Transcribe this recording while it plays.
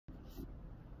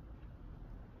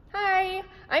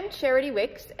I'm Charity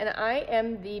Wicks, and I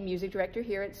am the music director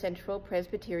here at Central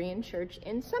Presbyterian Church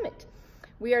in Summit.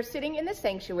 We are sitting in the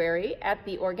sanctuary at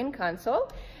the organ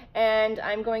console, and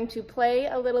I'm going to play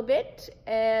a little bit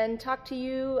and talk to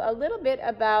you a little bit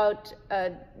about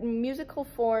musical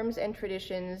forms and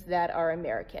traditions that are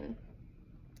American.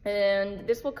 And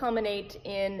this will culminate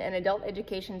in an adult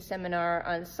education seminar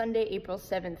on Sunday, April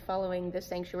 7th, following the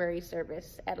sanctuary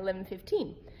service at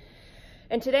 11:15.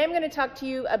 And today I'm going to talk to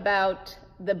you about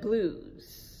the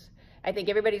blues. I think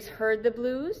everybody's heard the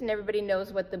blues and everybody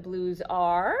knows what the blues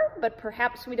are, but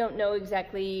perhaps we don't know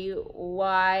exactly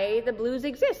why the blues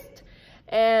exist.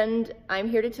 And I'm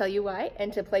here to tell you why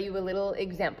and to play you a little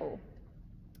example.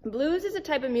 Blues is a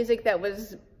type of music that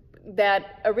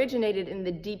originated in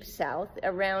the Deep South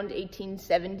around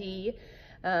 1870,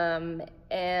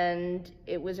 and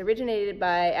it was originated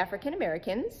by African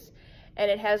Americans. And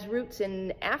it has roots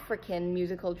in African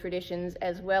musical traditions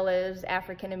as well as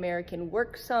African American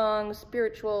work songs,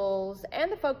 spirituals,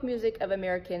 and the folk music of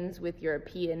Americans with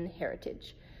European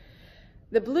heritage.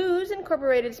 The blues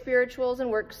incorporated spirituals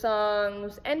and work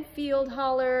songs and field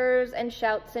hollers and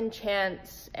shouts and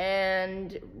chants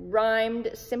and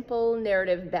rhymed simple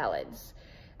narrative ballads.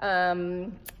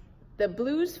 The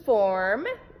blues form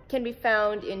can be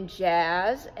found in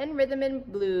jazz and rhythm and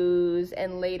blues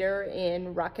and later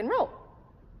in rock and roll.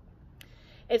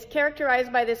 It's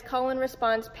characterized by this call and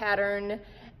response pattern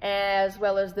as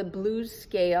well as the blues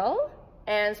scale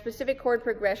and specific chord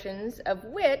progressions, of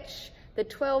which the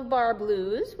 12-bar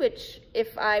blues, which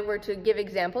if I were to give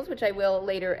examples, which I will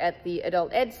later at the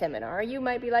adult ed seminar, you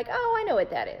might be like, oh, I know what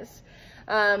that is.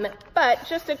 But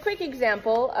just a quick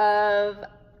example of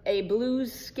a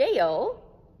blues scale,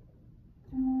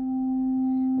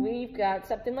 we've got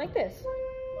something like this.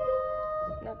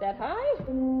 Not that high.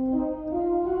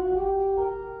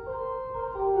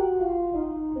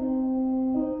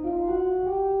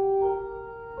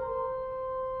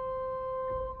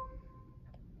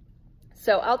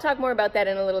 So I'll talk more about that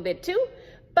in a little bit too,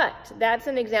 but that's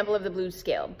an example of the blues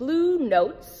scale. Blue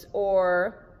notes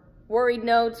or worried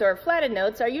notes or flatted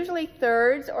notes are usually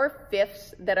thirds or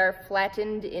fifths that are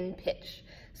flattened in pitch.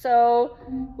 So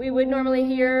we would normally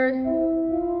hear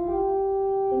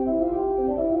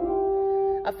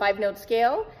a 5-note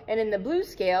scale, and in the blues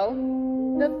scale,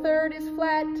 the third is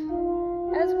flat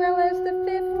as well as the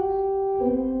fifth.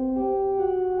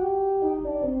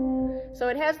 So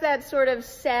it has that sort of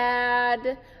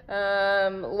sad,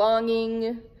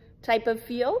 longing type of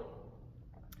feel.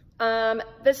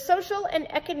 The social and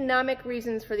economic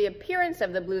reasons for the appearance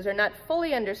of the blues are not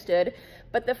fully understood,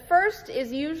 but the first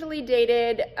is usually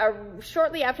dated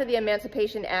shortly after the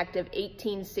Emancipation Act of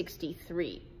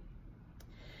 1863.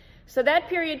 So that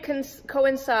period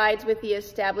coincides with the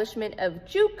establishment of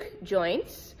juke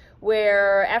joints,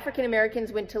 where African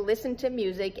Americans went to listen to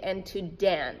music and to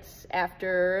dance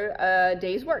after a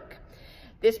day's work.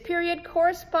 This period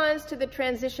corresponds to the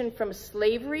transition from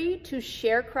slavery to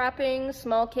sharecropping,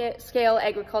 small-scale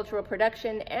agricultural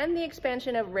production, and the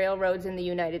expansion of railroads in the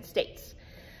United States.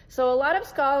 So a lot of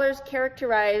scholars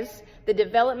characterize the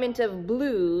development of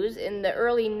blues in the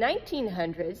early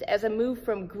 1900s as a move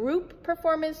from group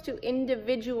performance to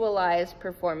individualized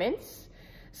performance.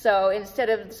 So instead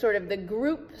of sort of the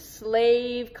group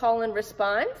slave call and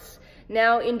response,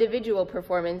 now individual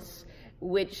performance,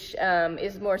 which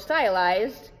is more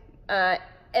stylized,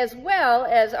 as well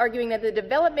as arguing that the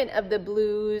development of the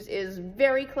blues is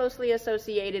very closely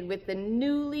associated with the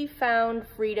newly acquired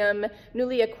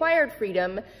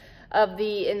freedom of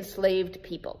the enslaved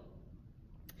people.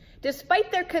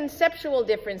 Despite their conceptual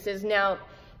differences, now,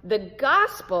 the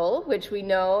gospel, which we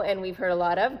know and we've heard a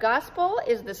lot of, gospel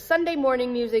is the Sunday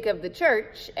morning music of the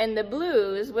church, and the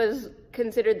blues was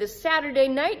considered the Saturday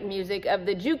night music of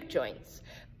the juke joints.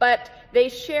 But they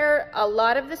share a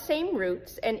lot of the same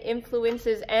roots and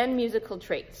influences and musical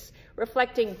traits,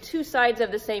 reflecting two sides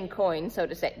of the same coin, so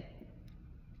to say.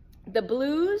 The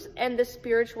blues and the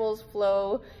spirituals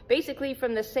flow basically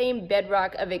from the same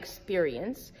bedrock of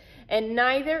experience, and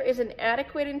neither is an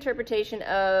adequate interpretation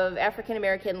of African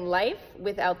American life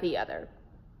without the other.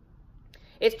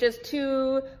 It's just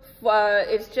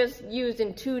used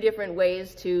in two different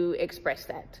ways to express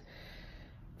that.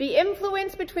 The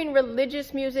influence between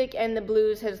religious music and the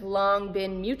blues has long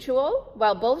been mutual.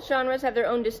 While both genres have their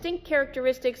own distinct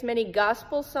characteristics, many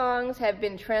gospel songs have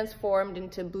been transformed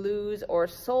into blues or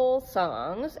soul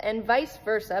songs, and vice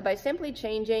versa, by simply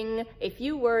changing a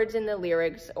few words in the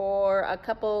lyrics or a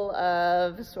couple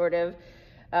of sort of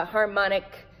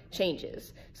harmonic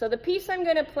changes. So the piece I'm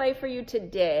going to play for you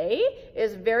today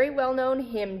is a very well-known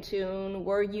hymn tune,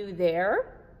 Were You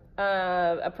There?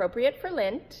 Appropriate for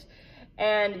Lent.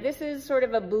 And this is sort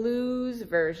of a blues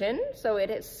version, so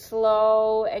it is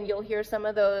slow, and you'll hear some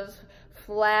of those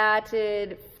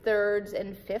flatted thirds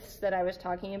and fifths that I was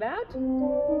talking about.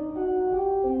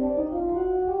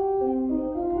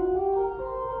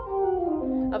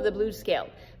 Of the blues scale.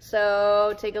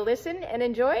 So take a listen and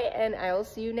enjoy, and I will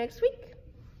see you next week.